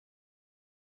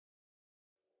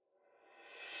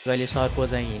कहिले सर्प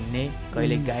चाहिँ हिँड्ने,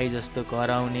 कहिले गाई जस्तो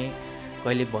कराउने,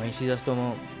 कहिले भैँसी जस्तो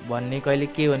म भन्ने, कहिले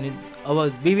के भन्ने, अब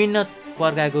विभिन्न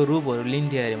प्रकारको रूपहरू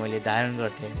लिन्थेँ अरे, मैले धारण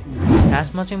गर्थेँ अरे।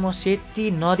 खासमा चाहिँ म सेती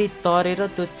नदी तरेर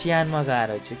त्यो च्यानमा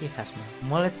गएर छु कि खासमा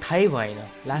मलाई थाहै भएन।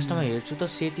 लास्टमा हेर्छु त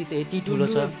सेती त यति ठुलो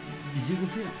छ,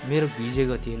 मेरो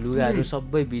भिजेको थियो, लुगाहरू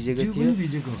सबै भिजेको थियो,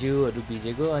 जिउहरू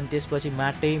भिजेको। अनि त्यसपछि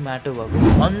माटै माटो भएको।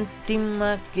 अन्तिममा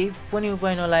केही पनि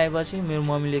उपाय नलागेपछि मेरो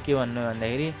मम्मीले के भन्नु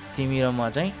भन्दाखेरि, तिमी र म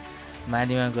चाहिँ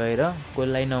माथिमा गएर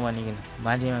कसलाई नभनिकन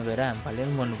माथिमा गएर हामफाले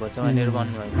पनि मर्नुपर्छ भनेर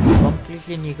भन्नुभयो।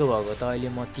 कम्प्लिटली निको भएको त अहिले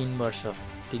म 3 वर्ष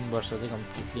चाहिँ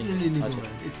कम्प्लिटली हजुर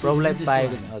प्रभुलाई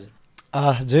पाएको छु।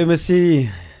 हजुर जय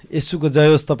मसीह, येशूको जय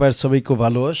होस्, तपाईँहरू सबैको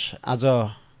भलो होस्। आज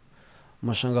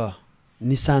मसँग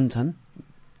निशान छन्।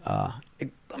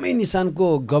 एकदमै निशानको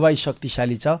गवाई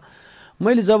शक्तिशाली छ।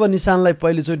 मैले जब निशानलाई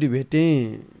पहिलोचोटि भेटेँ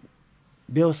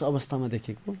बेहोस अवस्थामा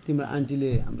देखेको, तिम्रो आन्टीले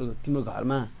तिम्रो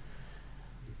घरमा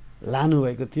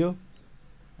लानुभएको थियो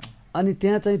अनि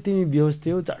त्यहाँ चाहिँ तिमी बेहोस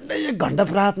थियौ। झन्डै 1 घन्टा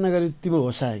प्रार्थना गरी तिम्रो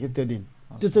होस आयो कि त्यो दिन।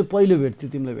 त्यो चाहिँ पहिलो भेट थियो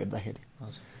तिमीलाई भेट्दाखेरि।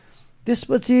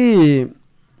 त्यसपछि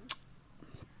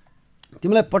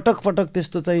तिमीलाई पटक पटक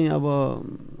त्यस्तो चाहिँ अब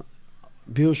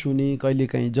बेहोस हुने, कहिले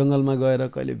काहीँ जङ्गलमा गएर,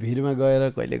 कहिले भिरमा गएर,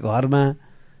 कहिले घरमा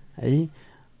है,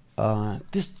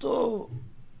 त्यस्तो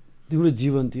तिम्रो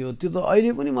जीवन थियो। त्यो त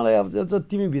अहिले पनि मलाई अब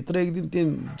तिमी भित्र एक दिन त्यो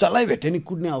जसलाई भेट्यो नि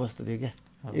कुट्ने अवस्था थियो क्या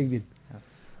एक दिन।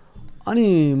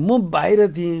 अनि म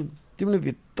बाहिर थिएँ, तिमीले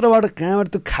भित्रबाट कहाँबाट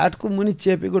त्यो खाटको मुनि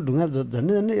चेपेको ढुङ्गा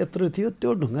झन्डै झन्डै यत्रो थियो,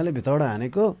 त्यो ढुङ्गाले भित्रबाट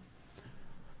हानेको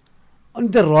अनि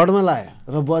त्यो रडमा लायो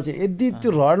र बचेँ। यदि त्यो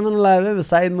रडमा नलायो भने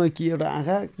सायद म कि एउटा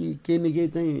आँखा कि केही न केही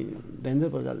चाहिँ डेन्जर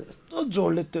प्रकारले यस्तो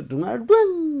जोडले त्यो ढुङ्गा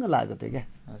ड्वाङ्ग लागेको थियो क्या।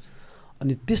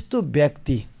 अनि त्यस्तो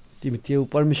व्यक्ति तिमी थियो।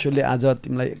 परमेश्वरले आज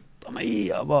तिमीलाई एकदमै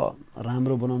अब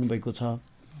राम्रो बनाउनु भएको छ।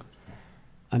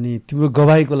 अनि तिम्रो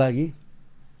गवाईको लागि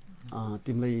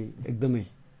तिमीलाई एकदमै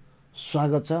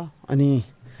स्वागत छ। अनि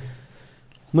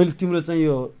मैले तिम्रो चाहिँ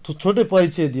यो छोटै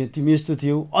परिचय दिएँ, तिमी यस्तो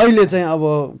थियौ, अहिले चाहिँ अब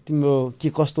तिम्रो के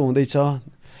कस्तो हुँदैछ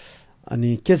अनि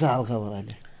के छ हालखबर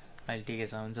अहिले? अहिले ठिकै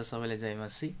छ। हुन्छ, सबैलाई जय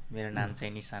मसीह। मेरो नाम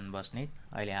चाहिँ निशान बस्नेत।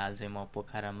 अहिले हाल चाहिँ म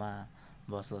पोखरामा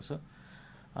बस्दछु।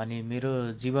 अनि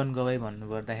मेरो जीवन गवाई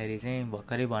भन्नुपर्दाखेरि चाहिँ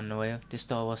भर्खरै भन्नुभयो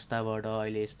त्यस्तो अवस्थाबाट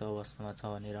अहिले यस्तो अवस्थामा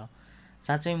छ भनेर।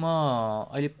 साँच्चै म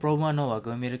अहिले प्रभुमा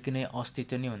नभएको मेरो कुनै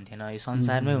अस्तित्व नै हुन्थेन, यो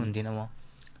संसारमै हुन्थेन म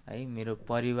है। मेरो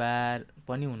परिवार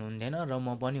पनि हुनुहुन्थेन र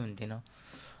म पनि हुन्थेन।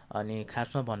 अनि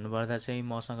खासमा भन्नुपर्दा चाहिँ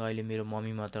मसँग अहिले मेरो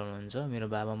मम्मी मात्र हुनुहुन्छ, मेरो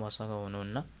बाबा मसँग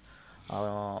हुनुहुन्न।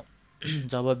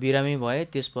 जब बिरामी भए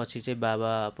त्यसपछि चाहिँ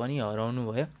बाबा पनि हराउनु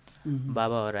भयो।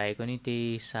 बाबा हराएको नि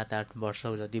त्यही 7-8 वर्ष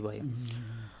जति भयो।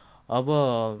 अब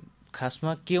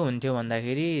खासमा के हुन्थ्यो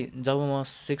भन्दाखेरि जब म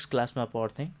 6 क्लासमा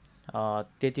पढ्थेँ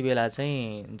त्यति बेला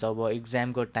चाहिँ जब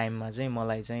इक्जामको टाइममा चाहिँ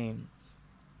मलाई चाहिँ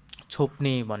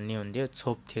छोप्ने भन्ने हुन्थ्यो,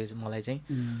 छोप्थ्यो मलाई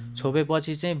चाहिँ।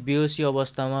 छोपेपछि चाहिँ बेहोसी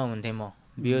अवस्थामा हुन्थेँ म।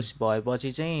 बेहोस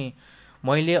भएपछि चाहिँ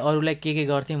मैले अरूलाई के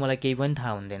गर्थेँ मलाई केही पनि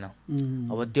थाहा हुन्थेन।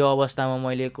 अब त्यो अवस्थामा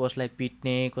मैले कसलाई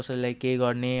पिट्ने, कसैलाई के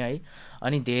गर्ने है,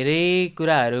 अनि धेरै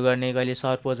कुराहरू गर्ने। कहिले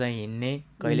सर्प चाहिँ हिँड्ने,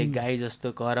 कहिले गाई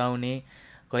जस्तो कराउने,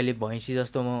 कहिले भैँसी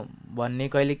जस्तो म भन्ने,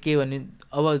 कहिले के भन्ने,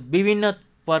 अब विभिन्न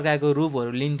प्रकारको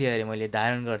रूपहरू लिन्थेँ अरे, मैले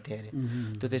धारण गर्थेँ अरे।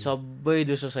 त्यो चाहिँ सबै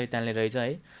दोस्रो शैतानले रहेछ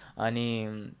है। अनि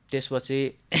त्यसपछि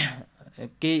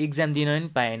केही इक्जाम दिन पनि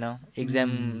पाएन। इक्जाम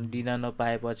दिन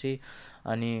नपाएपछि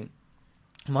अनि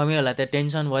मम्मीहरूलाई त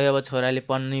टेन्सन भयो, अब छोराले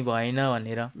पढ्नै भएन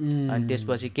भनेर। अनि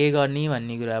त्यसपछि के गर्ने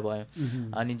भन्ने कुरा भयो।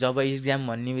 अनि जब इक्जाम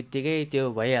भन्ने बित्तिकै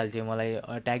त्यो भइहाल्थ्यो, मलाई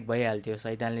अट्याक भइहाल्थ्यो,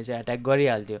 शैतानले चाहिँ अट्याक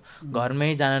गरिहाल्थ्यो।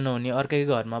 घरमै जान नहुने,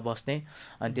 अर्कैको घरमा बस्थेँ।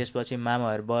 अनि त्यसपछि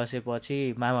मामाहरू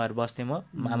बस्थेँ म,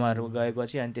 मामाहरू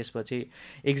गएपछि अनि त्यसपछि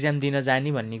इक्जाम दिन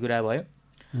जाने भन्ने कुरा भयो।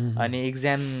 अनि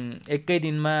इक्जाम एकै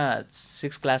दिनमा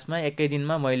 6 क्लासमा एकै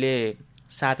दिनमा मैले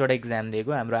 7वटा इक्जाम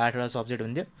दिएको। हाम्रो 8वटा सब्जेक्ट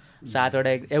हुन्थ्यो, 7वटा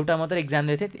एउटा मात्रै इक्जाम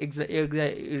दिएको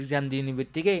थिएँ। इक्जाम दिने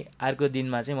बित्तिकै अर्को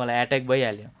दिनमा चाहिँ मलाई एट्याक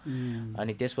भइहाल्यो।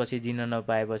 अनि त्यसपछि दिन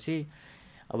नपाएपछि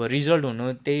अब रिजल्ट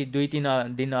हुनु त्यही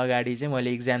 2-3 दिन अगाडि चाहिँ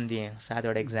मैले इक्जाम दिएँ,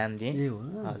 7वटा इक्जाम दिएँ।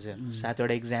 हजुर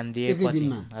 7वटा इक्जाम दिएपछि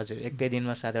हजुर एकै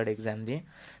दिनमा 7वटा इक्जाम दिएँ।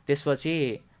 त्यसपछि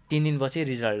 3 दिनपछि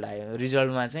रिजल्ट आयो।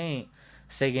 रिजल्टमा चाहिँ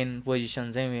 2nd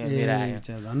पोजिसन चाहिँ मेरो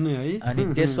आयो।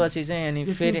 अनि त्यसपछि चाहिँ अनि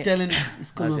फेरि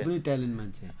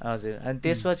हजुर अनि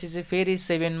त्यसपछि चाहिँ फेरि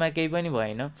 7मा केही पनि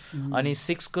भएन। अनि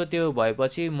 6को त्यो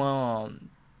भएपछि म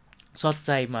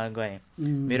सच्चाइमा गएँ।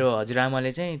 मेरो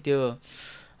हजुरआमाले चाहिँ त्यो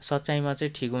सच्चाइमा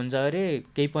चाहिँ ठिक हुन्छ अरे,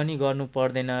 केही पनि गर्नु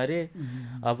पर्दैन अरे,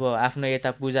 अब आफ्नो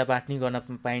यता पूजापाठ नि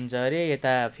गर्न पाइन्छ अरे,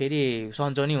 यता फेरि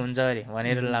सन्चो नि हुन्छ अरे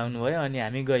भनेर लाउनु भयो। अनि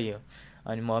हामी गइयो।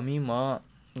 अनि मम्मी म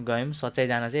गयौँ। सच्चाइ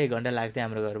जान चाहिँ 1 घन्टा लाग्थ्यो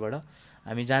हाम्रो घरबाट।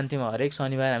 हामी जान्थ्यौँ, हरेक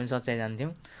शनिबार हामी सच्चाइ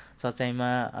जान्थ्यौँ, सच्चाइमा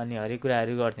अनि हरेक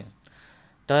कुराहरू गर्थ्यौँ।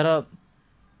 तर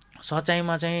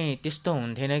सच्चाइमा चाहिँ त्यस्तो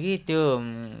हुन्थेन कि त्यो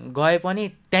गए पनि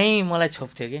त्यहीँ मलाई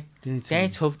छोप्थ्यो कि, त्यहीँ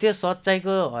छोप्थ्यो।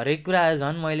 सच्चाइको हरेक कुरा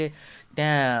झन् मैले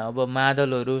त्यहाँ अब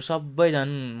मादलहरू सबै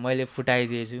झन् मैले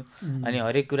फुटाइदिएछु। अनि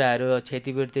हरेक कुराहरू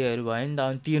क्षतिपूर्तिहरू भयो नि त,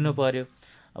 अनि तिर्नु पऱ्यो।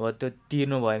 अब त्यो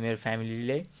तिर्नु भयो मेरो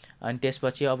फ्यामिलीले। अनि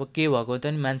त्यसपछि अब के भएको त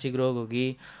नि मानसिक रोग हो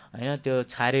कि होइन, त्यो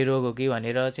छारे रोग हो कि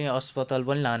भनेर चाहिँ अस्पताल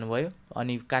पनि लानुभयो।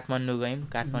 अनि काठमाडौँ गयौँ,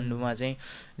 काठमाडौँमा चाहिँ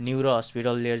न्युरो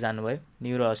हस्पिटल लिएर जानुभयो।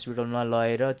 न्युरो हस्पिटलमा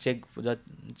लगेर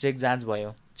चेक जाँच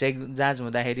भयो। चेक जाँच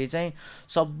हुँदाखेरि चाहिँ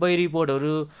सबै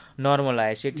रिपोर्टहरू नर्मल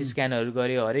आयो, सिटी स्क्यानहरू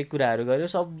गऱ्यो, हरेक कुराहरू गऱ्यो,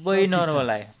 सबै नर्मल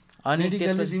आयो। अनि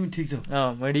त्यसपछि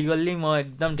मेडिकल्ली म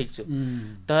एकदम ठिक छु।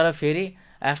 तर फेरि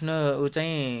आफ्नो ऊ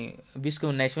चाहिँ 20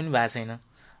 को 19 पनि भएको छैन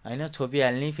होइन,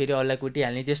 छोपिहाल्ने फेरि अरूलाई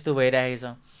कुटिहाल्ने त्यस्तो भइरहेको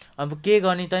छ। अब के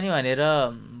गर्ने त नि भनेर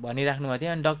भनिराख्नु भएको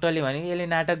थियो। अनि डक्टरले भने यसले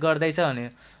नाटक गर्दैछ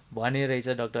भनेर रहेछ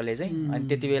डक्टरले चाहिँ। अनि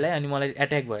त्यति बेलै अनि मलाई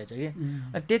एट्याक भएछ कि,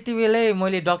 अनि त्यति बेलै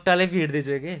मैले डक्टरलाई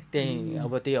पिट्दैछु कि त्यही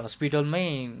अब त्यही हस्पिटलमै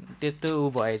त्यस्तो ऊ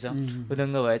भएछ,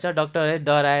 उदङ्ग भएछ। डक्टरले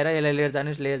डराएर यसलाई लिएर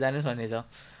जानुहोस् भनेछ।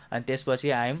 अनि त्यसपछि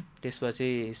आयौँ।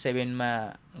 त्यसपछि 7मा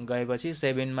गएपछि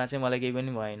 7मा चाहिँ मलाई केही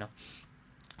पनि भएन।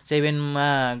 7मा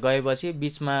गएपछि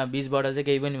बिचबाट चाहिँ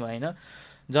केही पनि भएन।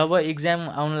 जब इक्जाम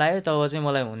आउनु लाग्यो तब चाहिँ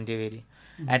मलाई हुन्थ्यो फेरि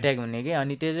एट्याक हुने कि।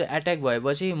 अनि त्यो चाहिँ एट्याक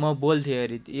भएपछि म बोल्थेँ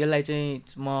अरे यसलाई चाहिँ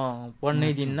म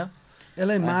पढ्नै दिन्न,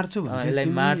 यसलाई मार्छु,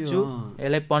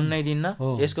 यसलाई पढ्नै दिन्न,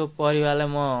 यसको परिवारलाई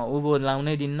म उँभो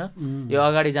लाउनै दिन्न, यो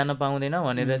अगाडि जान पाउँदैन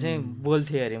भनेर चाहिँ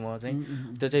बोल्थेँ अरे म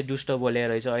चाहिँ। त्यो चाहिँ दुष्ट बोलेर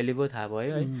रहेछ, अहिले पो थाहा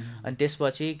भयो है। अनि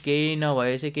त्यसपछि केही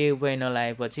नभएपछि, केही उपाय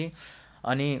नलागेपछि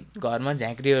अनि घरमा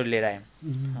झाँक्रीहरू लिएर आयौँ।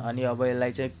 अनि अब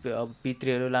यसलाई चाहिँ अब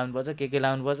पितृहरू लाउनुपर्छ, के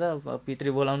लाउनुपर्छ,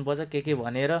 पितृ बोलाउनुपर्छ, के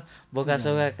भनेर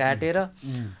बोकासोका काटेर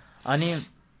अनि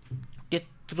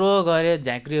त्यत्रो गऱ्यो।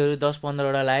 झाँक्रीहरू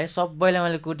 10-15वटा लाएँ, सबैलाई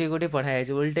मैले कुटी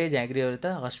पठाएछु। उल्टै झाँक्रीहरू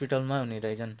त हस्पिटलमा हुने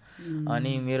रहेछन्।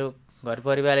 अनि मेरो घर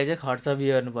परिवारले चाहिँ खर्च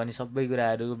बिहोर्नुपर्ने सबै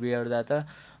कुराहरू बिहोर्दा त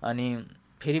अनि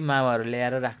फेरि मामाहरू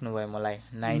ल्याएर राख्नुभयो मलाई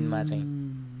 9मा चाहिँ।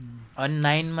 अनि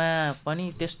 9मा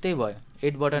पनि त्यस्तै भयो,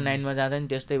 8बाट 9मा जाँदा पनि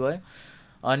त्यस्तै भयो।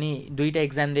 अनि 2टा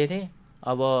एक्जाम दिएको थिएँ।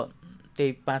 अब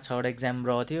त्यही 5-6वटा एक्जाम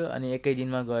रहेको थियो। अनि एकै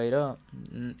दिनमा गएर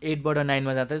 8बाट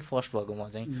 9मा जाँदा फर्स्ट भएको म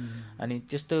चाहिँ। अनि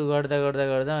त्यस्तो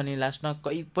गर्दा अनि लास्टमा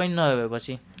कहीँ पनि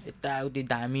नभएपछि यताउति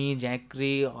धामी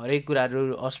झाँक्री हरेक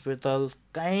कुराहरू अस्पताल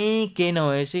कहीँ केही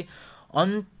नभएपछि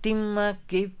अन्तिममा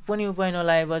केही पनि उपाय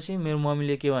नलागेपछि मेरो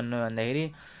मम्मीले के भन्नु भन्दाखेरि,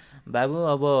 बाबु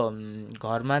अब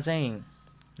घरमा चाहिँ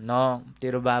न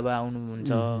तेरो बाबा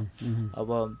आउनुहुन्छ, अब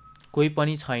कोही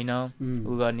पनि छैन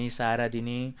उ गर्ने, सहारा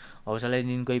दिने, हौसला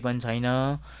दिने कोही पनि छैन।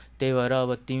 त्यही भएर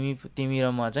अब तिमी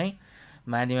र म चाहिँ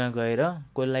माथिमा गएर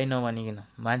कसलाई नभनिकन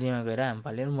माथिमा गएर हाम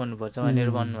फालेर मर्नुपर्छ भनेर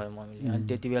भन्नुभयो मम्मीले। अनि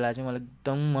त्यति बेला चाहिँ मलाई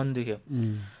एकदम मन दुख्यो।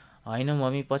 होइन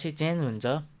मम्मी पछि चेन्ज हुन्छ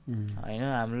होइन,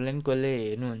 हामीलाई पनि कसले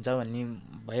हेर्नुहुन्छ भन्ने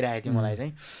भइरहेको थियो मलाई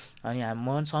चाहिँ। अनि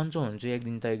म सन्चो हुन्छु एक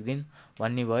दिन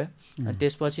भन्ने भयो। अनि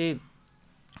त्यसपछि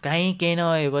कहीँ केही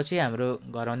नभएपछि हाम्रो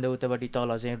घरभन्दा उतापट्टि तल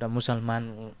चाहिँ एउटा मुसलमान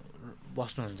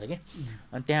बस्नुहुन्छ कि।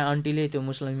 अनि त्यहाँ आन्टीले, त्यो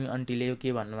मुस्लिम आन्टीले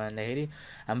के भन्नुभयो भन्दाखेरि,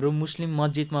 हाम्रो मुस्लिम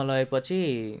मस्जिदमा लगेपछि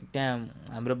त्यहाँ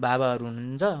हाम्रो बाबाहरू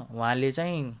हुनुहुन्छ, उहाँले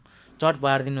चाहिँ चट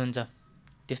बारिदिनुहुन्छ,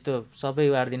 त्यस्तो सबै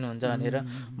बारिदिनुहुन्छ भनेर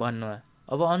भन्नुभयो।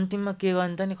 अब अन्तिममा के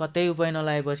गर्ने त नि, कतै उपाय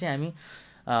नलागेपछि हामी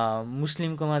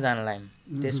मुस्लिमकोमा जान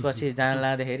लाग्यौँ। त्यसपछि जान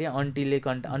लाग्दाखेरि आन्टीलाई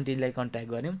कन्ट्याक्ट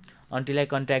गऱ्यौँ। आन्टीलाई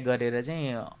कन्ट्याक्ट गरेर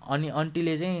चाहिँ अनि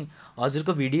आन्टीले चाहिँ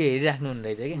हजुरको भिडियो हेरिराख्नु हुने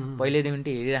रहेछ कि,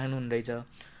 पहिल्यैदेखि हेरिराख्नु हुने रहेछ।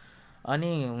 अनि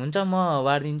हुन्छ म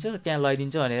बारिदिन्छु, त्यहाँ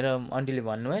लैदिन्छु भनेर आन्टीले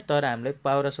भन्नुभयो। तर हामीलाई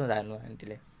पावरहाउसमा झार्नु भयो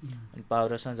आन्टीले। अनि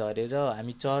पावरहाउसमा झरेर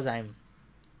हामी चर्च आयौँ।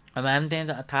 अब हामी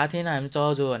त्यहाँ थाहा थिएन हामी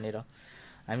चर्च हो भनेर,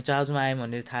 हामी चर्चमा आयौँ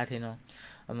भनेर थाहा थिएन।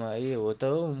 अब ए हो त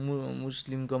हो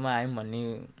मुस्लिमकोमा आयौँ भन्ने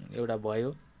एउटा भयो।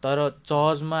 तर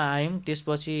चर्चमा आयौँ।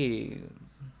 त्यसपछि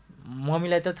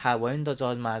मम्मीलाई त थाहा भयो नि त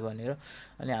चर्चमा आएको भनेर।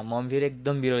 अनि मम्मी फेरि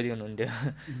एकदम विरोधी हुनुहुन्थ्यो।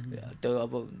 त्यो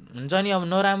अब हुन्छ नि, अब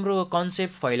नराम्रो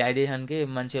कन्सेप्ट फैलाइदिएछन् कि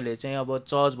मान्छेले चाहिँ। अब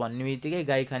चर्च भन्ने बित्तिकै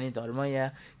गाई खाने धर्म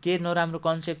या के नराम्रो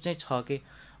कन्सेप्ट चाहिँ छ कि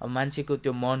अब मान्छेको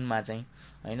त्यो मनमा चाहिँ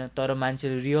होइन। तर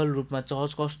मान्छेले रियल रूपमा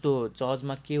चर्च कस्तो हो,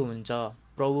 चर्चमा के हुन्छ,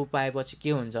 प्रभु पाएपछि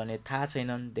के हुन्छ भने थाहा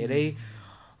छैनन्। धेरै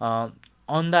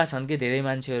अन्धा छन् कि धेरै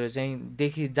मान्छेहरू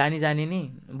चाहिँ जानी नि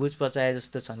बुझ पचाए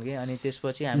जस्तो छन् कि। अनि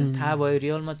त्यसपछि हामीलाई थाहा भयो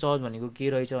रियलमा चर्च भनेको के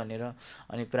रहेछ भनेर।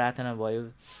 अनि प्रार्थना भयो।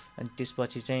 अनि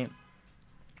त्यसपछि चाहिँ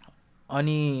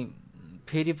अनि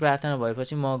फेरि प्रार्थना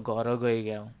भएपछि म घर गएँ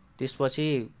क्या। त्यसपछि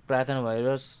प्रार्थना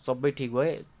भएर सबै ठिक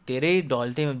भयो। धेरै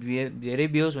ढल्थेँ, धेरै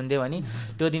बेहोस हुन्थेँ भने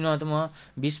त्यो दिनमा त म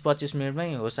 20-25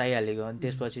 मिनटमै होस आइहालेको। अनि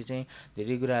त्यसपछि चाहिँ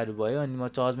धेरै कुराहरू भयो अनि म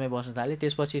चर्चमै बस्न थालेँ।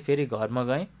 त्यसपछि फेरि घरमा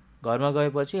गएँ। घरमा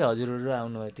गएपछि हजुरहरू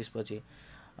आउनुभयो त्यसपछि।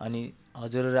 अनि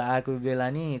हजुरहरू आएको बेला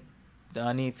नि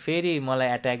अनि फेरि मलाई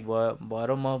एट्याक भएर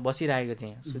म बसिरहेको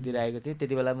थिएँ, सुतिरहेको थिएँ।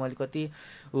 त्यति बेला मैले कति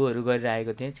उहरू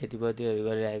गरिरहेको थिएँ, क्षतिपूर्तिहरू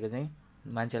गरिरहेको थिएँ,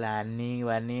 मान्छेलाई हान्ने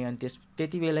वार्ने। अनि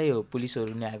त्यति बेलै हो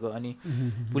पुलिसहरू नि आएको। अनि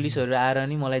पुलिसहरू आएर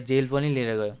नि मलाई जेल पनि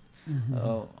लिएर गयो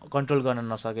कन्ट्रोल गर्न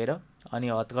नसकेर। अनि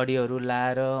हतकडीहरू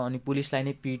लाएर अनि पुलिसलाई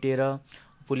नै पिटेर,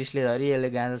 पुलिसले धरि यसले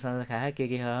गाँजासाँजा खा के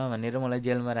खा भनेर मलाई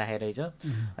जेलमा राखेर रहेछ।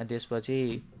 अनि त्यसपछि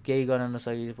केही गर्न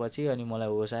नसकेपछि अनि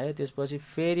मलाई होस आयो। त्यसपछि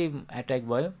फेरि एट्याक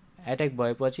भयो। एट्याक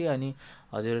भएपछि अनि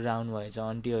हजुरहरू आउनुभएछ,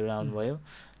 आन्टीहरू आउनुभयो।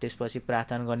 त्यसपछि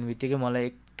प्रार्थना गर्ने बित्तिकै मलाई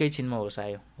एकैछिनमा होस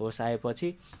आयो। होस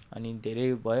आएपछि अनि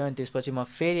धेरै भयो। अनि त्यसपछि म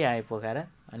फेरि आएँ पोखरा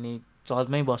अनि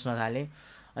चर्चमै बस्न थालेँ।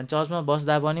 अनि चर्चमा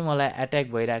बस्दा पनि मलाई एट्याक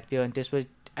भइरहेको थियो। अनि त्यसपछि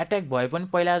एट्याक भए पनि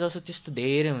पहिला जस्तो त्यस्तो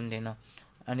धेरै हुन्थेन।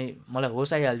 अनि मलाई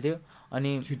होस आइहाल्थ्यो अनि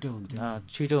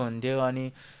छिटो हुन्थ्यो अनि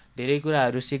धेरै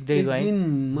कुराहरू सिक्दै गएँ।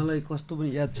 मलाई कस्तो पनि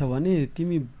याद छ भने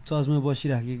तिमी चर्चमा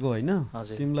बसिराखेको होइन,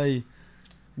 तिमीलाई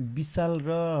विशाल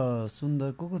र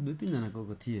सुन्दर को 2-3 जना को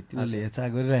थिए, तिमीले हेरचाह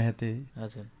गरिरहेको थिए।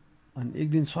 हजुर। अनि एक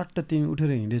दिन सट्ट तिमी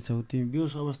उठेर हिँडेछौ, तिमी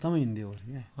बेहोस अवस्थामा हिँड्दै हो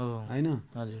होइन?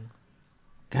 हजुर।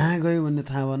 कहाँ गयो भन्ने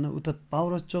थाहा भएन। उता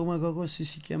पावरहाउस चोकमा गएको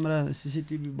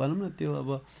सिसिटिभी भनौँ न, त्यो अब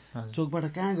चोकबाट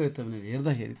कहाँ गयो त भनेर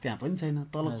हेर्दाखेरि त्यहाँ पनि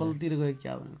छैन। तल खोलातिर गयो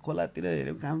क्या भने खोलातिर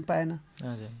हेऱ्यो, काम पाएन।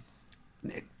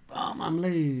 एकदम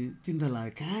हामीलाई चिन्ता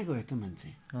लाग्यो, कहाँ गयो त मान्छे।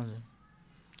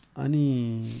 अनि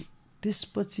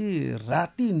त्यसपछि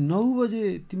राति 9 बजे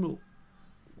तिम्रो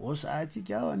होस आयो कि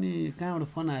क्या हो? अनि कहाँबाट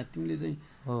फोन आयो? तिमीले चाहिँ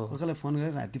कसैलाई फोन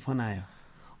गरेर राति फोन आयो।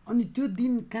 अनि त्यो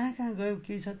दिन कहाँ कहाँ गयो,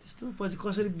 केही छ त्यस्तो? पछि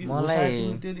कसरी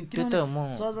मलाई त्यो त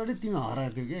चर्चबाटै तिमी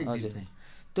हराएको थियो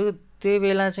क्या? त्यो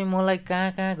बेला चाहिँ मलाई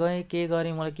कहाँ कहाँ गएँ के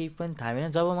गरेँ मलाई केही पनि थाहा भएन।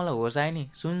 जब मलाई होस आयो नि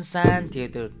सुनसान थियो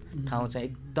त्यो ठाउँ चाहिँ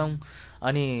एकदम।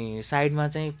 अनि साइडमा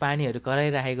चाहिँ पानीहरू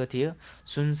कराइराखेको थियो,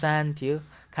 सुनसान थियो।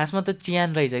 खासमा त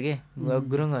चियान रहेछ के,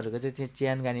 गुरुङहरूको चाहिँ त्यो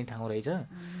चियान गाने ठाउँ रहेछ।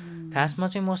 खासमा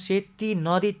चाहिँ म सेती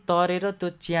नदी तरेर त्यो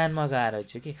चियानमा गएर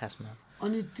छु कि खासमा।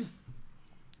 अनि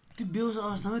त्यो बेहोस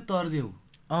अवस्थामै तर्दियौ?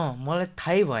 मलाई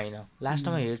थाहै भएन।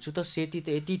 लास्टमा हेर्छु त सेती त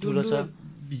यति ठुलो छ।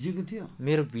 भिजेको थियो?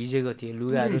 मेरो भिजेको थियो,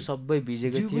 लुगाहरू सबै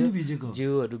भिजेको थियो,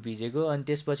 जिउहरू भिजेको। अनि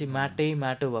त्यसपछि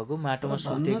माटो भएको, माटोमा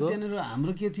सुतेको।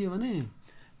 हाम्रो के थियो भने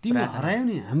तिमी हरायौ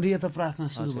नि, हाम्रो यता प्रार्थना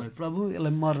सुरु भयो, प्रभु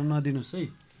यसलाई मर्न नदिनुहोस् है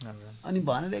अनि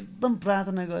भनेर एकदम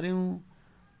प्रार्थना गऱ्यौँ।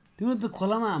 तिम्रो त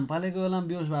खोलामा हाम पालेको बेलामा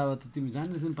बेहोस भयो त तिमी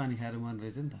जान्दैछ नि, पानी खाएर मर्ने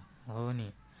रहेछ नि त। हो नि।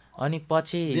 अनि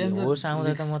पछि होस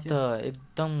आउँदा त म त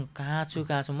एकदम कहाँ छु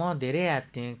म धेरै याद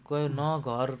थिएँ। न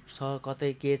घर छ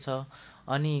कतै के छ।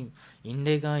 अनि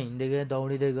हिँड्दै गएँ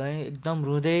दौडिँदै गएँ, एकदम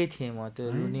रुँदै थिएँ म, त्यो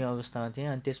रुने अवस्थामा थिएँ।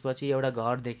 अनि त्यसपछि एउटा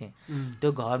घर देखेँ।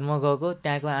 त्यो घरमा गएको,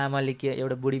 त्यहाँको आमाले के,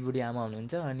 एउटा बुढी आमा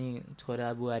हुनुहुन्छ अनि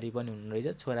छोरा बुहारी पनि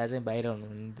हुनुहुरहेछ, छोरा चाहिँ बाहिर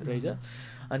हुनुहुँदो रहेछ।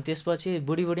 अनि त्यसपछि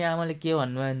बुढी आमाले के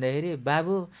भन्नुभयो भन्दाखेरि,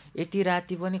 बाबु यति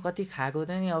राति पनि कति खाएको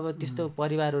त नि, अब त्यस्तो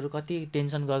परिवारहरू कति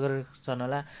टेन्सन गरेर छन्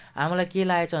होला। आमालाई के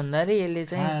लागेछ भन्दाखेरि यसले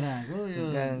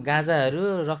चाहिँ गाँजाहरू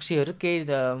रक्सीहरू केही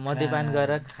मद्यपान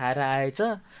गरेर खाएर आएछ,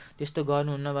 त्यस्तो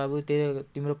गर्नुहुन्न बाबु,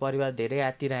 त्यो तिम्रो परिवार धेरै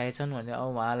आत्तिरहेछन् भनेर।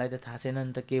 अब उहाँलाई त थाहा छैन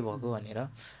नि त के भएको भनेर।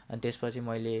 अनि त्यसपछि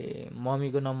मैले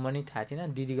मम्मीको नम्बर नै थाहा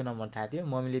थिएन, दिदीको नम्बर थाहा थियो।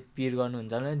 मम्मीले पिर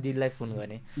गर्नुहुन्छ भने दिदीलाई फोन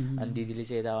गरेँ। अनि दिदीले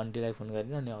चाहिँ यता आन्टीलाई फोन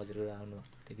गरेर अनि हजुरहरू आउनु।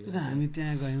 हामी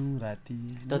त्यहाँ गयौँ राति।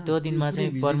 त त्यो दिनमा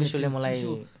चाहिँ परमेश्वरले मलाई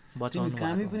बचाउनु,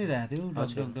 कामै पनि राखेको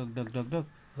थियो, डक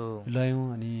लयौँ।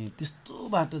 अनि त्यस्तो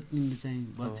बाटो तिमीले चाहिँ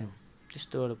बच्यौ,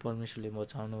 त्यस्तोबाट परमेश्वरले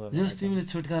बचाउनु भयो। जस तिमीले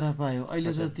छुटकारा पायौ।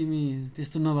 अहिले त तिमी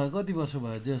त्यस्तो नभए कति वर्ष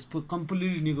भयो? जस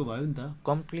कम्प्लिटली निको भयो नि त?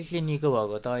 कम्प्लिटली निको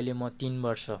भएको त अहिले म 3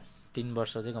 वर्ष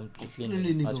चाहिँ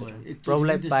कम्प्लिटली निको भयो।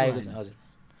 प्रभुलाई पाएको छ। हजुर,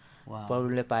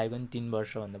 प्रभुले पाएको नि 3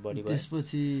 वर्षभन्दा बढी भयो।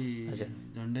 त्यसपछि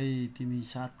झन्डै तिमी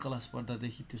 7 क्लास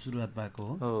पढ्दादेखि त्यो सुरुवात भएको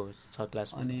हो? 6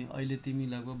 क्लास। अनि अहिले तिमी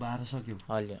लगभग 12 सक्यौ?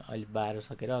 अहिले 12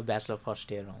 सकेर ब्याचलर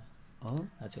फर्स्ट इयर हो।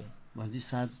 हजुर, भनेपछि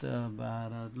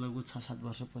 7-12 लगभग 6-7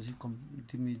 वर्षपछि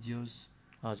तिमी जियोस्।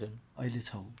 हजुर, अहिले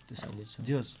छौ त्यसो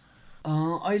जियोस्।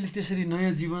 अहिले त्यसरी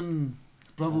नयाँ जीवन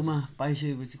प्रभुमा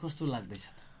पाइसकेपछि कस्तो लाग्दैछ?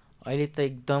 अहिले त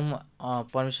एकदम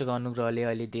परमेश्वरको अनुग्रहले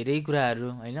अहिले धेरै कुराहरू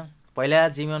होइन, पहिला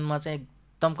जीवनमा चाहिँ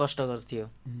एकदम कष्टकर थियो।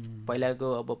 पहिलाको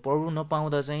अब प्रभु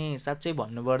नपाउँदा चाहिँ साँच्चै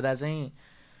भन्नुपर्दा चाहिँ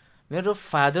मेरो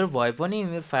फादर भए पनि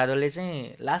मेरो फादरले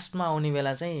चाहिँ लास्टमा आउने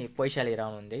बेला चाहिँ पैसा लिएर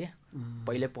आउनुहुन्थ्यो क्या,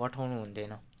 पहिले पठाउनु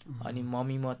हुन्थेन। अनि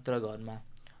मम्मी मात्र घरमा।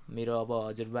 मेरो अब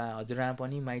हजुरआमा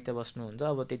पनि माइत बस्नुहुन्छ,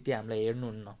 अब त्यति हामीलाई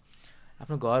हेर्नुहुन्न।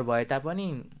 आफ्नो घर भए तापनि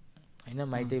होइन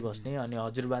माइतै बस्ने। अनि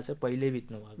हजुरबा चाहिँ पहिल्यै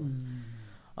बित्नु भएको।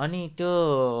 अनि त्यो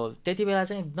त्यति बेला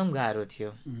चाहिँ एकदम गाह्रो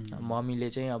थियो। मम्मीले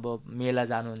चाहिँ अब मेला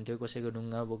जानुहुन्थ्यो, कसैको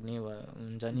ढुङ्गा बोक्ने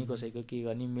हुन्छ नि, कसैको के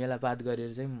गर्ने, मेलापात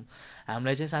गरेर चाहिँ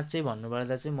हामीलाई चाहिँ साँच्चै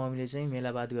भन्नुपर्दा चाहिँ मम्मीले चाहिँ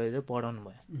मेलापात गरेर पढाउनु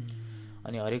भयो।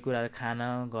 अनि हरेक कुराहरू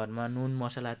खाना घरमा नुन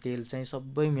मसला तेल चाहिँ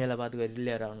सबै मेलापात गरेर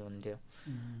लिएर आउनुहुन्थ्यो।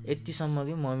 यतिसम्म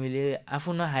कि मम्मीले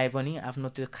आफू नखाए पनि, आफ्नो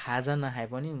त्यो खाजा नखाए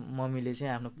पनि मम्मीले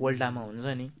चाहिँ आफ्नो पोल्टामा हुन्छ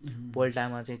नि,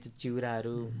 पोल्टामा चाहिँ त्यो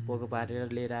चिउराहरू पोको पारेर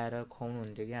लिएर आएर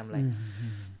खुवाउनुहुन्थ्यो कि हामीलाई।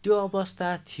 त्यो अवस्था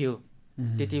थियो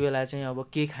त्यति बेला चाहिँ। अब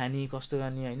के खाने कस्तो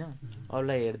गर्ने होइन,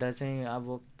 अरूलाई हेर्दा चाहिँ अब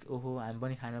ओहो हामी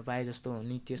पनि खान पाए जस्तो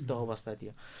हुने त्यस्तो अवस्था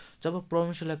थियो। जब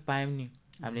परमेश्वरलाई पायौँ नि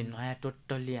हामीले नयाँ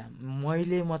टोटल्ली,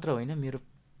 मैले मात्र होइन मेरो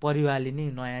परिवारले नै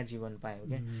नयाँ जीवन पायो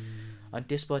क्या। अनि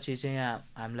त्यसपछि चाहिँ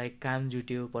हामीलाई काम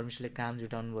जुट्यो, परमेश्वरले काम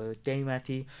जुटाउनु भयो। त्यही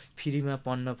माथि फ्रीमा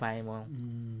पढ्न पाएँ म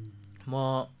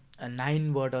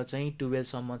 9बाट चाहिँ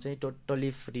 12सम्म चाहिँ टोटल्ली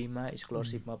फ्रीमा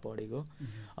स्कलरसिपमा पढेको।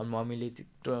 अनि मम्मीले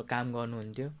काम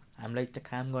गर्नुहुन्थ्यो, हामीलाई त्यो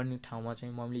काम गर्ने ठाउँमा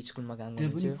चाहिँ मम्मीले स्कुलमा काम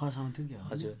गर्नुहुन्थ्यो।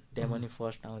 हजुर त्यहाँ पनि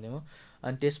फर्स्ट आउँथ्यो म।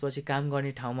 अनि त्यसपछि काम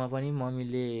गर्ने ठाउँमा पनि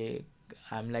मम्मीले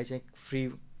हामीलाई चाहिँ फ्री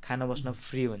खाना बस्न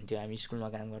फ्री हुन्थ्यो। हामी स्कुलमा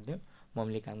काम गर्थ्यौँ,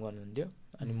 मम्मीले काम गर्नुहुन्थ्यो।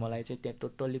 अनि मलाई चाहिँ त्यहाँ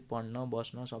टोटल्ली पढ्न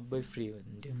बस्न सबै फ्री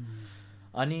हुन्थ्यो।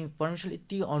 अनि परमेश्वरले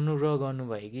यति अनुग्रह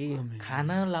गर्नुभयो कि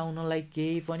खाना लाउनलाई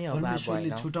केही पनि अभाव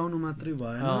भएन। छुटाउनु मात्रै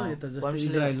भएन, यता जस्तो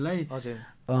इजरायललाई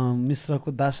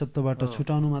मिश्रको दासत्वबाट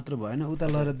छुटाउनु मात्र भएन, उता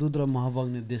लगेर दुध र मह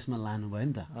बग्ने देशमा लानु भयो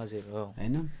नि त। हजुर हो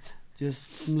होइन,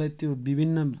 तिमीलाई त्यो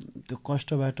विभिन्न त्यो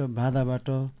कष्टबाट बाधाबाट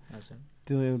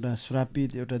त्यो एउटा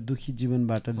श्रापित एउटा दुखी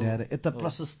जीवनबाट ल्याएर यता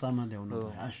प्रशस्तमा ल्याउनु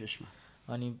भयो आशिषमा।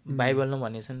 अनि बाइबलमा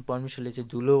भनेको छ नि परमेश्वरले चाहिँ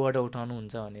धुलोबाट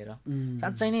उठाउनुहुन्छ भनेर।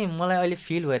 साँच्चै नै मलाई अहिले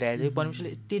फिल भइरहेको छ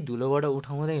परमेश्वरले यति धुलोबाट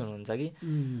उठाउँदै हुनुहुन्छ कि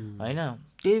होइन।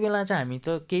 त्यही बेला चाहिँ हामी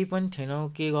त केही पनि थिएनौँ,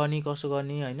 के गर्ने कसो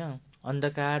गर्ने होइन,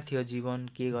 अन्धकार थियो जीवन,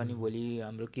 के गर्ने भोलि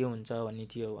हाम्रो के हुन्छ भन्ने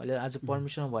थियो। अहिले आज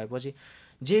परमेश्वरमा भएपछि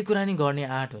जे कुरा नि गर्ने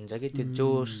आँट हुन्छ कि त्यो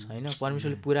जोस होइन,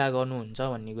 परमेश्वरले पुरा गर्नुहुन्छ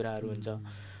भन्ने कुराहरू हुन्छ।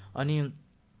 अनि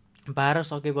 12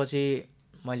 सकेपछि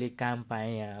मैले काम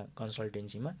पाएँ यहाँ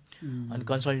कन्सल्टेन्सीमा। अनि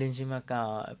कन्सल्टेन्सीमा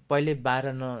पहिले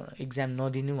 12 इक्जाम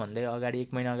नदिनु भन्दै अगाडि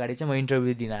 1 महिना अगाडि चाहिँ म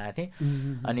इन्टरभ्यू दिन आएको थिएँ।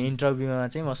 अनि इन्टरभ्यूमा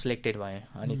चाहिँ म सिलेक्टेड भएँ।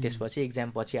 अनि त्यसपछि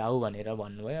इक्जाम पछि आऊ भनेर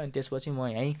भन्नुभयो। अनि त्यसपछि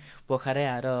म यहीँ पोखरै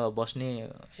आएर बस्ने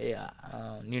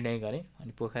निर्णय गरेँ।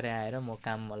 अनि पोखरै आएर म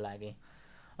काममा लागेँ।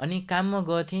 अनि काममा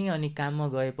गएँ। अनि काममा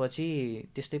गएपछि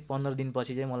त्यस्तै 15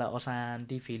 दिनपछि चाहिँ मलाई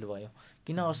अशान्ति फिल भयो।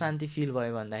 किन अशान्ति फिल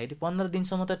भयो भन्दाखेरि 15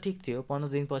 दिनसम्म त ठिक थियो, 15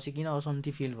 दिनपछि किन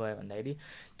अशान्ति फिल भयो भन्दाखेरि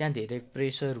त्यहाँ धेरै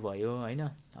प्रेसर भयो होइन।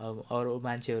 अब अरू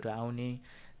मान्छेहरू आउने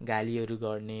गालीहरू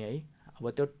गर्ने है, अब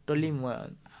टोटल्ली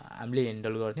हामीले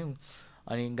ह्यान्डल गर्थ्यौँ।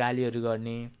 अनि गालीहरू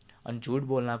गर्ने, अनि झुट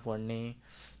बोल्न पर्ने,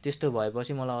 त्यस्तो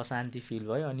भएपछि मलाई अशान्ति फिल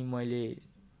भयो। अनि मैले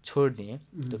छोडिदिएँ,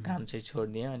 त्यो काम चाहिँ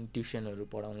छोडिदिएँ। अनि ट्युसनहरू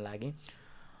पढाउन लागेँ।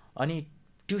 अनि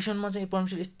ट्युसनमा चाहिँ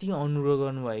परमेश्वरले यति अनुग्रह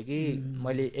गर्नुभयो कि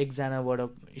मैले 1 जनाबाट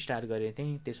स्टार्ट गरेको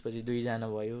थिएँ, त्यसपछि 2 जना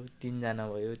भयो, 3 जना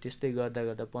भयो, त्यस्तै गर्दा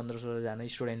गर्दा 15-16 जना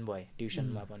स्टुडेन्ट भए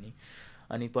ट्युसनमा पनि।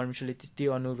 अनि परमेश्वरले त्यति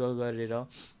अनुग्रह गरेर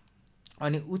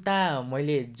अनि उता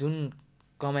मैले जुन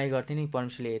कमाइ गर्थेँ नि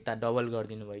परमेश्वरले यता डबल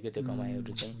गरिदिनु भयो क्या त्यो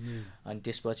कमाइहरू चाहिँ। अनि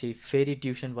त्यसपछि फेरि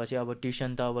ट्युसनपछि अब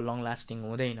ट्युसन त अब लङ लास्टिङ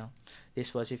हुँदैन।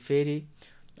 त्यसपछि फेरि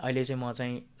अहिले चाहिँ म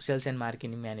चाहिँ सेल्स एन्ड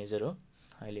मार्केटिङ म्यानेजर हो।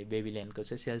 अहिले बेबील्यान्डको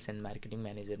चाहिँ सेल्स एन्ड मार्केटिङ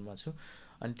म्यानेजरमा छु।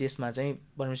 अनि त्यसमा चाहिँ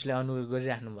परमेश्वरले अनुग्रह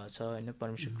गरिराख्नु भएको छ होइन,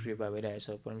 परमेश्वर कृपा भइरहेको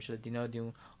छ, परमेश्वरले दिनदिउँ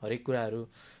हरेक कुराहरू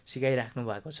सिकाइराख्नु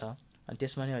भएको छ। अनि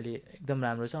त्यसमा नै अहिले एकदम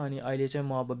राम्रो छ। अनि अहिले चाहिँ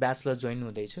म अब ब्याचलर जोइन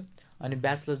हुँदैछु। अनि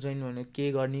ब्याचलर जोइन हुने के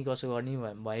गर्ने कसो गर्ने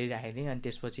भनिराखेको थिएँ। अनि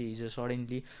त्यसपछि हिजो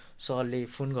सडनली सरले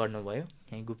फोन गर्नुभयो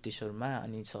यहीँ गुप्तेश्वरमा।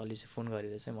 अनि सरले चाहिँ फोन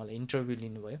गरेर चाहिँ मलाई इन्टरभ्यू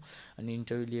लिनुभयो। अनि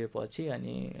इन्टरभ्यू लिएपछि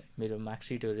अनि मेरो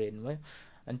मार्कसिटहरू हेर्नुभयो।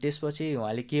 अनि त्यसपछि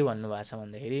उहाँले के भन्नुभएको छ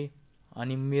भन्दाखेरि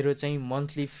अनि मेरो चाहिँ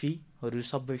मन्थली फीहरू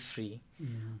सबै फ्री।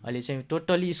 अहिले चाहिँ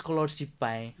टोटल्ली स्कलरसिप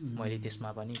पाएँ मैले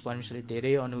त्यसमा पनि। परमेश्वरले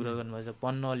धेरै अनुग्रह गर्नुभएको छ,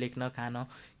 पढ्न लेख्न खान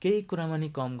केही कुरामा नि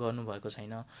कम गर्नुभएको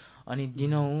छैन। अनि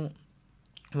दिनहुँ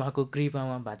उहाँको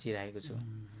कृपामा बाँचिरहेको छु।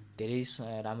 धेरै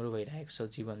राम्रो भइरहेको छ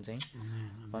जीवन चाहिँ,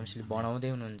 परमेश्वरले बनाउँदै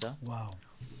हुनुहुन्छ।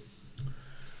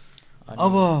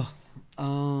 अब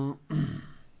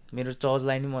मेरो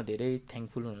चर्चलाई नि म धेरै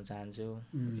थ्याङ्कफुल हुन चाहन्छु,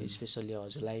 स्पेसल्ली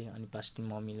हजुरलाई, अनि पास्टर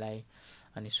मम्मीलाई,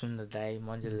 अनि सुन्दर दाई,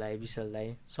 मन्जिल दाई, विशाल दाई,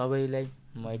 सबैलाई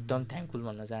म एकदम थ्याङ्कफुल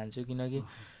भन्न चाहन्छु। किनकि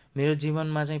मेरो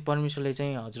जीवनमा चाहिँ परमेश्वरले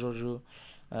चाहिँ हजुरहरू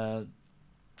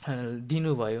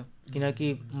दिनुभयो। किनकि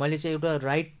मैले चाहिँ एउटा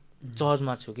राइट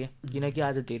चर्चमा छु क्या। किनकि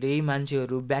आज धेरै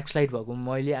मान्छेहरू ब्याकस्लाइड भएको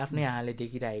मैले आफ्नै आँखाले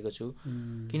देखिरहेको छु।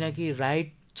 किनकि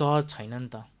राइट चर्च छैन नि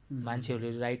त,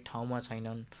 मान्छेहरू राइट ठाउँमा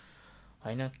छैनन्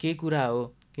होइन। के कुरा हो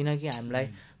किनकि हामीलाई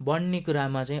बढ्ने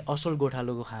कुरामा चाहिँ असल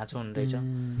गोठालोको खाँचो हुँदैछ।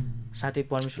 साथै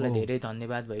परमेश्वरलाई धेरै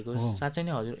धन्यवाद भएको। साँच्चै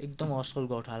नै हजुर एकदम असल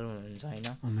गोठालो हुनुहुन्छ होइन,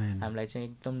 हामीलाई चाहिँ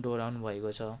एकदम डोराउनु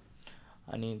भएको छ।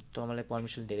 अनि तपाईँलाई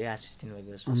परमेश्वरले धेरै आशिष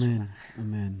दिनुभएको छ।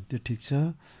 आमेन। त्यो ठिक छ।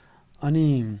 अनि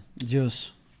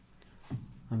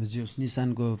हाम्रो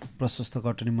निशानको प्रशस्त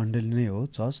कटनी मण्डली नै हो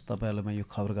चर्च, तपाईँहरूलाई म यो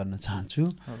खबर गर्न चाहन्छु।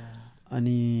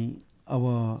 अनि अब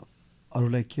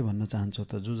अरूलाई के भन्न चाहन्छौ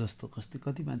त, जो जस्तो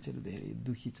कति मान्छेहरू धेरै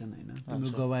दुःखी छन् होइन।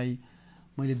 तिम्रो गवाई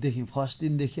मैले देखेँ, फर्स्ट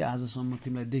दिनदेखि आजसम्म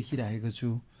तिमीलाई देखिरहेको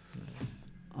छु।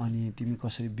 अनि तिमी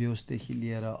कसरी बेहोसदेखि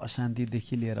लिएर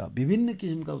अशान्तिदेखि लिएर विभिन्न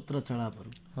किसिमका उत्र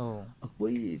चढावहरू,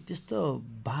 कोही त्यस्तो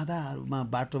बाधाहरूमा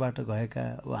बाटोबाट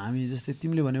गएका। अब हामी जस्तै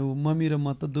तिमीले भन्यौ मम्मी र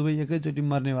म त दुवै एकैचोटि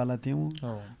मर्नेवाला थियौँ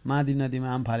मादी नदीमा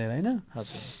आम फालेर होइन।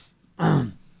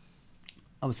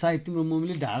 अब सायद तिम्रो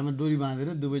मम्मीले ढाडमा डोरी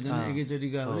बाँधेर दुवैजना एकैचोटि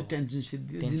गयो भने टेन्सन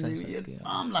सिद्धियो, जिन्दगी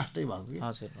एकदम लास्टै भएको कि।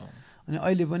 अनि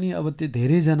अहिले पनि अब त्यो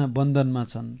धेरैजना बन्धनमा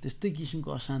छन्, त्यस्तै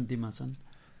किसिमको अशान्तिमा छन्।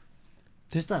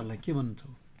 त्यस्ताहरूलाई के भन्छौ?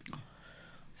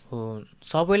 हो,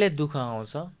 सबैलाई दुःख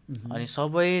आउँछ। अनि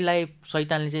सबैलाई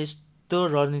शैतानले चाहिँ यस्तो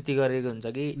रणनीति गरेको हुन्छ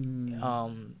कि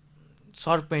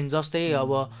सर्पेन्ट जस्तै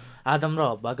अब आदम र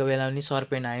हव्वाको बेला पनि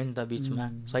सर्पेन्ट आयो नि त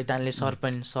बिचमा, शैतानले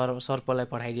सर्पलाई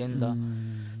पठाइदियो नि त।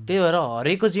 त्यही भएर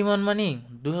हरेकको जीवनमा नि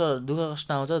दुःख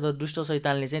कष्ट आउँछ। र दुष्ट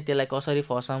शैतानले चाहिँ त्यसलाई कसरी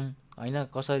फसाउँ होइन,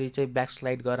 कसरी चाहिँ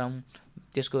ब्याकस्लाइड गराउँ,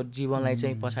 त्यसको जीवनलाई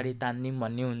चाहिँ पछाडि तान्दिउँ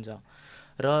भन्ने हुन्छ।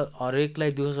 र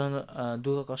हरेकलाई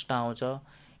दुःख कष्ट आउँछ।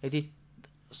 यदि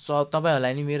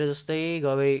तपाईँहरूलाई नि मेरो जस्तै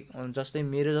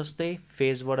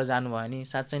फेजबाट जानुभयो भने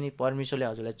साँच्चै नै परमेश्वरले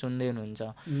हजुरलाई चुन्दै हुनुहुन्छ।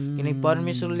 किनकि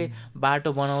परमेश्वरले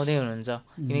बाटो बनाउँदै हुनुहुन्छ।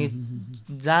 किनकि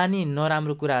जहाँ नि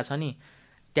नराम्रो कुरा छ नि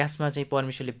त्यसमा चाहिँ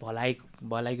परमेश्वरले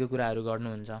भलाइको कुराहरू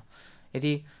गर्नुहुन्छ।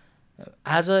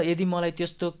 यदि मलाई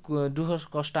त्यस्तो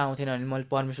दुःख कष्ट आउँथेन भने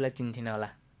मैले परमेश्वरलाई चिन्थिनँ होला,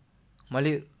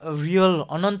 मैले रियल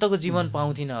अनन्तको जीवन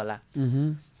पाउँथिनँ होला।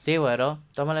 त्यही भएर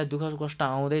तपाईँलाई दुःख कष्ट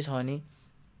आउँदैछ भने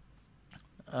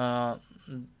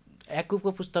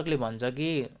याकुबको पुस्तकले भन्छ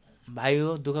कि भाइ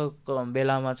हो दुःखको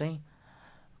बेलामा चाहिँ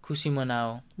खुसी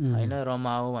मनाओ होइन,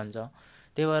 रमाओ भन्छ।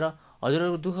 त्यही भएर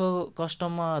हजुरहरू दुःख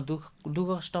कष्टमा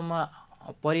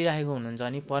परिरहेको हुनुहुन्छ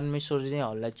अनि परमेश्वरले चाहिँ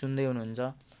हजुरलाई चुन्दै हुनुहुन्छ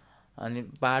अनि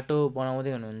बाटो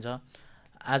बनाउँदै हुनुहुन्छ।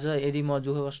 आज यदि म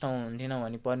दुःख कष्टमा हुन्थिनँ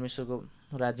भने परमेश्वरको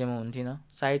राज्यमा हुन्थिनँ।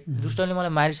 सायद दुष्टले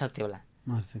मलाई मारिसक्थ्यो,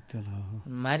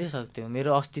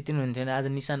 मेरो अस्तित्व हुन्थेन। आज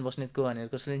निशान बस्नेतको भनेर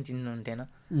कसैले पनि चिन्नुहुन्थेन है।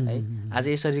 आज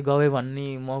यसरी गवाई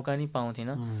भन्ने मौका नि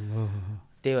पाउँथिनँ।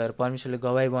 त्यही भएर परमेश्वरले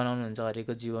गवाई बनाउनुहुन्छ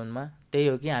हरेकको जीवनमा। त्यही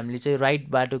हो कि हामीले चाहिँ राइट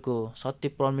बाटोको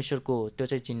सत्य परमेश्वरको त्यो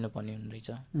चाहिँ चिन्नु पर्ने हुँदैछ।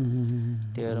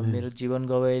 त्यही भएर मेरो जीवन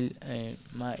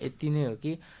गवाईमा यति नै हो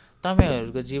कि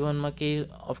तपाईँहरूको जीवनमा केही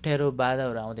अप्ठ्यारो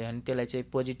बाधाहरू आउँदै भने त्यसलाई चाहिँ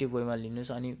पोजिटिभ वेमा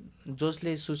लिनुहोस्। अनि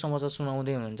जसले सुसमाचार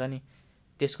सुनाउँदै हुनुहुन्छ नि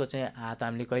त्यसको चाहिँ हात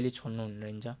हामीले कहिले छोड्नु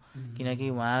हुँदैन। किनकि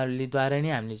उहाँहरूद्वारा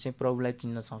नै हामीले चाहिँ प्रभुलाई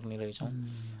चिन्न सक्ने रहेछौँ।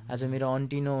 आज मेरो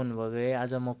अन्टी नहुनुभयो भए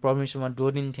आज म परमेश्वरमा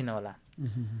डोरिन्थिनँ होला।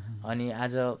 अनि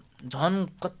आज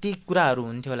झन् कति कुराहरू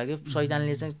हुन्थ्यो होला कि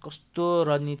शैतानले चाहिँ कस्तो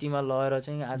रणनीतिमा लगेर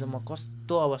चाहिँ आज म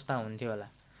कस्तो अवस्था हुन्थ्यो होला।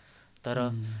 तर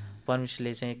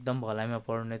परमेश्वरले चाहिँ एकदम भलाइमा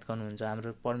परिणत गर्नुहुन्छ।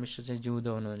 हाम्रो परमेश्वर चाहिँ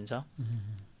जिउँदो हुनुहुन्छ।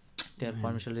 त्यही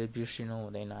परमेश्वरले बिर्सिनु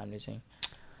हुँदैन हामीले चाहिँ।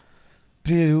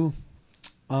 प्रियहरू,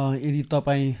 यदि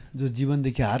तपाईँ जो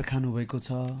जीवनदेखि हार खानुभएको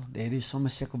छ, धेरै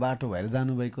समस्याको बाटो भएर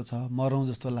जानुभएको छ, मरौँ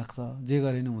जस्तो लाग्छ, जे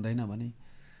गरे नि हुँदैन भने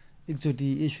एकचोटि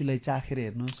येशूलाई चाखेर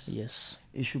हेर्नुहोस्।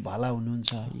 येशू भला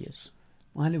हुनुहुन्छ।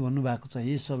 उहाँले भन्नुभएको छ,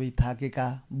 हे सबै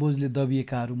थाकेका बोझले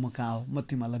दबिएकाहरू म कहाँ हो, म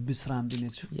तिमीहरूलाई विश्राम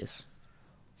दिनेछु।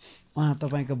 उहाँ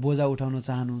तपाईँको बोझा उठाउन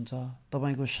चाहनुहुन्छ।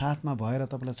 तपाईँको साथमा भएर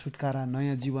तपाईँलाई छुटकारा,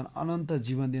 नयाँ जीवन, अनन्त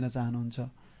जीवन दिन चाहनुहुन्छ।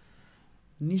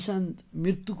 निशान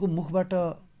मृत्युको मुखबाट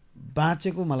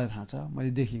बाँचेको मलाई थाहा छ,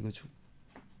 मैले देखेको छु।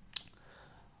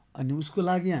 अनि उसको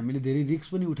लागि हामीले धेरै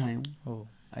रिस्क पनि उठायौँ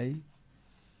है।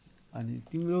 अनि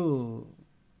तिम्रो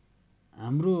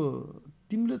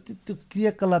त्यो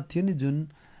क्रियाकलाप थियो नि जुन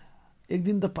एक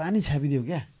दिन त पानी छापिदियो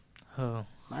क्या,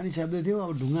 पानी छाप्दै थियो।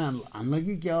 अब ढुङ्गा हान्ला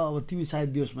कि क्या, अब तिमी सायद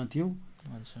बेहोसमा थियौ।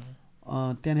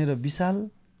 त्यहाँनिर विशाल,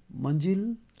 मन्जिल,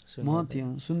 म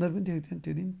थियौँ, सुन्दर पनि थियो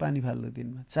त्यो दिन, पानी फाल्दो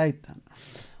दिनमा सायद।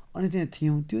 अनि त्यहाँ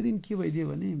थियौँ। त्यो दिन के भइदियो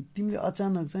भने तिमीले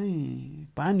अचानक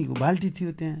चाहिँ पानीको बाल्टी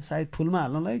थियो त्यहाँ, सायद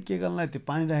फुलमा हाल्नलाई के गर्नलाई त्यो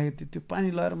पानी राखेको थियो, त्यो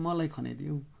पानी लगाएर मलाई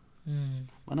खनाइदियो।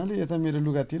 भन्नाले यता मेरो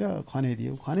लुगातिर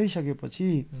खनाइदियो। खनाइसकेपछि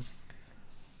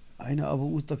होइन अब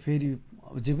ऊ त फेरि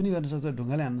अब जे पनि गर्न सक्छ,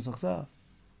 ढुङ्गाले हान्न सक्छ।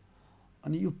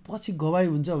 अनि यो पछि गवाई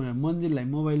हुन्छ भनेर मन्जिललाई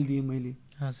मोबाइल दिएँ मैले।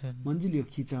 मन्जिल यो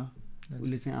खिच,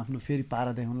 उसले चाहिँ आफ्नो फेरि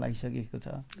पारा देखाउन लागिसकेको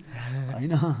छ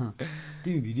होइन,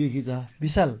 तिमी भिडियो खिच।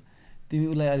 विशाल तिमी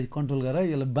उसलाई अलिक कन्ट्रोल गर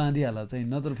यसलाई बाँधिहाल चाहिँ,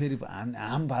 नत्र फेरि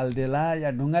हाम फालिदिएला या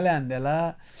ढुङ्गाले हानिदिएला।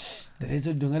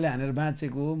 धेरैचोटि ढुङ्गाले हानेर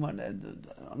बाँचेको,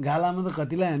 गालामा त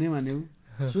कतिलाई हान्यो भन्यो,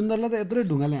 सुन्दरलाई त यत्रै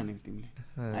ढुङ्गाले हानेको तिमीले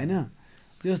होइन,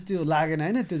 त्यो लागेन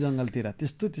होइन त्यो जङ्गलतिर,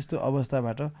 त्यस्तो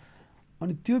अवस्थाबाट।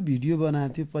 अनि त्यो भिडियो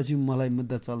बनाएको थियो। पछि मलाई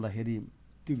मुद्दा चल्दाखेरि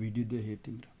त्यो भिडियो देखेँ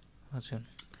तिम्रो,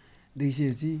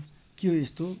 देखिसकेपछि के हो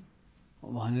यस्तो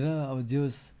भनेर, अब जे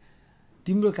होस्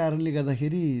तिम्रो कारणले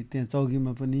गर्दाखेरि त्यहाँ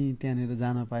चौकीमा पनि त्यहाँनिर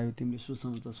जान पायो, तिमीले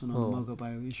सुसमाचार सुनाउनु मौका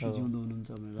पायो, इस्यु जिउँदो हुनुहुन्छ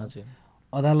भनेर,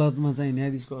 अदालतमा चाहिँ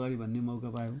न्यायाधीशको अगाडि भन्ने मौका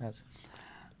पायो।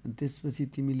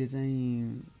 त्यसपछि तिमीले चाहिँ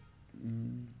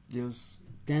जे होस्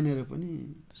त्यहाँनिर पनि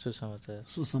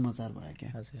सुसमाचार भयो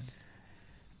क्या।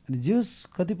 अनि जे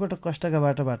होस् कतिपल्ट कष्टका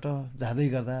बाटोबाट जाँदै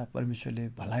गर्दा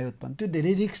परमेश्वरले भलाइ उत्पन्न, त्यो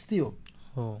धेरै रिस्क थियो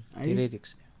धेरै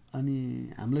रिस्क। अनि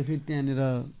हामीलाई फेरि त्यहाँनिर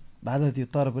बाधा थियो,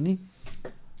 तर पनि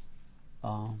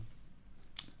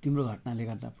तिम्रो घटनाले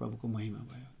गर्दा प्रभुको महिमा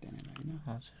भयो त्यहाँनिर होइन,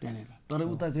 त्यहाँनिर। तर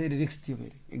उता फेरि रिस्क थियो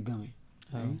फेरि एकदमै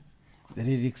है,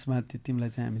 धेरै रिस्कमा त्यो तिमीलाई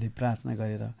चाहिँ हामीले प्रार्थना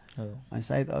गरेर, अनि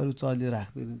सायद अरू चलले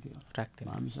राख्दैन थियो,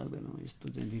 हामी सक्दैनौँ यस्तो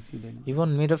चाहिँ देखिँदैन। इभन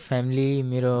मेरो फ्यामिली,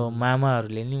 मेरो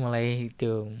मामाहरूले नि मलाई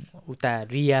त्यो उता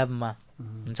रियाबमा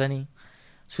हुन्छ नि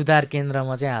सुधार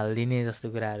केन्द्रमा चाहिँ हालिदिने जस्तो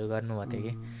कुराहरू गर्नुभएको थियो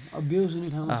कि। अब बेहोस हुने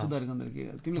ठाउँमा सुधार केन्द्र के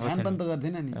गर्छ, तिमीले खानपान त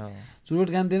गर्दैन नि, चुरोट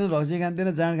खाँदैन, रक्सी खाँदैन,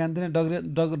 जाँड खाँदैन,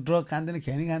 ड्रग खाँदैन,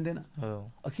 खेनी खाँदैन,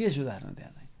 के सुधार्नु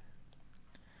त्यहाँ चाहिँ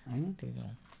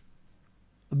होइन,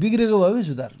 बिग्रेको भयो नि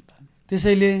सुधार्नु।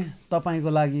 त्यसैले तपाईँको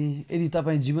लागि यदि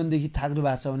तपाईँ जीवनदेखि थाक्नु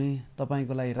भएको छ भने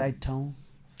तपाईँको लागि राइट ठाउँ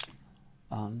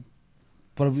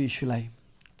प्रभु यीशुलाई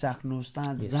चाख्नुहोस्।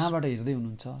 जहाँबाट हेर्दै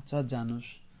हुनुहुन्छ जानुहोस्,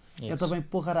 या तपाईँ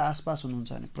पोखरा आसपास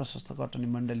हुनुहुन्छ भने प्रशस्त कटनी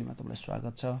मण्डलीमा तपाईँलाई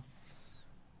स्वागत छ।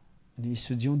 अनि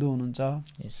यीशु जिउँदो हुनुहुन्छ,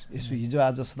 यीशु हिजो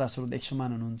आज सदासर्वदा एक समान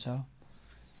हुनुहुन्छ,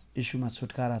 यीशुमा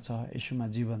छुटकारा छ, यीशुमा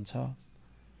जीवन छ,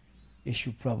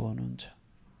 यीशु प्रभु हुनुहुन्छ।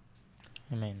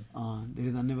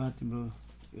 धेरै धन्यवाद तिम्रो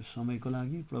यो समयको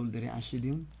लागि, प्रभु धेरै आशीष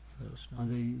दिउन्,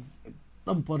 अझै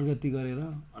एकदम प्रगति गरेर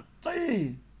अझै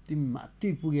तिमी माथि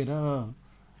पुगेर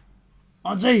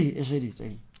अझै यसरी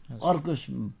चाहिँ अर्को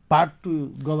पार्ट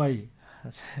 2 गवाई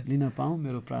लिन पाऊँ,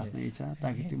 मेरो प्रार्थना इच्छा,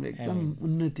 ताकि तिम्रो एकदम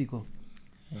उन्नतिको,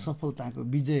 सफलताको,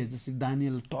 विजय, जस्तै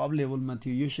दानियल टप लेभलमा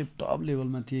थियो, योसेफ टप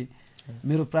लेभलमा थिए,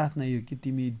 मेरो प्रार्थना यो कि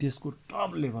तिमी देशको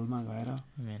टप लेभलमा गएर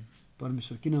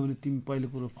परमेश्वर, किनभने तिमी पहिलो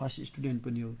कुरो फर्स्ट स्टुडेन्ट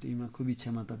पनि हो, तिमीमा खुबी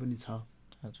क्षमता पनि छ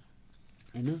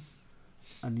होइन।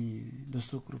 अनि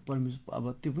दोस्रो कुरो परमेश्वर, अब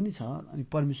त्यो पनि छ, अनि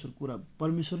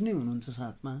परमेश्वर नै हुनुहुन्छ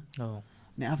साथमा।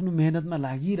 अनि आफ्नो मेहनतमा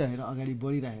लागिरहेर अगाडि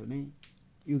बढिरह्यो भने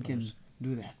यु क्यान डु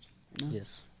द्याट होइन।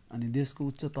 अनि देशको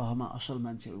उच्च तहमा असल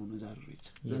मान्छेहरू हुनु जरुरी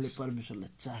छ, जसले परमेश्वरलाई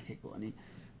चाखेको अनि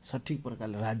सठिक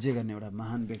प्रकारले राज्य गर्ने एउटा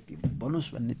महान व्यक्ति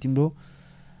बनोस् भन्ने तिम्रो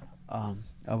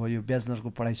अब यो ब्याचलरको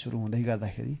पढाइ सुरु हुँदै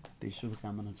गर्दाखेरि त्यही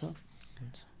शुभकामना छ।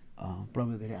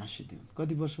 प्रभु धेरै आशीष दिउन्।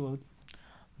 कति वर्ष भयो?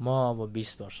 म अब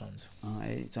 20 वर्ष हुन्छु।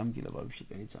 चम्किलो भविष्य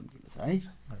धेरै चम्किलो छ है।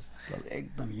 प्रभु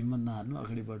एकदम हिम्मत नहार्नु,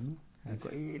 अगाडि बढ्नु,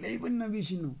 कहिल्यै पनि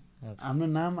नबिर्सिनु। हाम्रो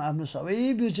नाम आफ्नो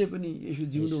सबै बिर्से पनि येशू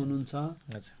जिउँदो हुनुहुन्छ,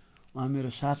 उहाँ मेरो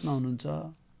साथमा हुनुहुन्छ,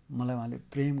 मलाई उहाँले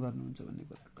प्रेम गर्नुहुन्छ भन्ने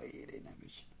कुरा कहिल्यै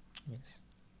नबिर्सिनु।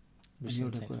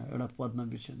 एउटा कुरा, एउटा पद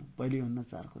नबिर्सिनु, पहिले हुन्न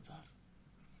 4 को 4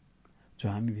 जो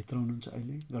हामी भित्र हुनुहुन्छ,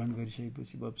 अहिले ग्रहण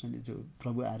गरिसकेपछि बाबुले जो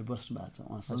प्रभु आएर बस्नु भएको छ,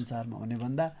 उहाँ संसारमा हुने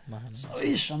भन्दा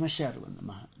सबै समस्याहरूभन्दा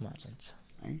महान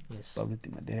है। प्रभु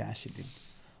तिमीलाई धेरै आशीष दिनु।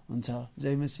 हुन्छ।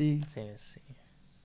 जय मसीह।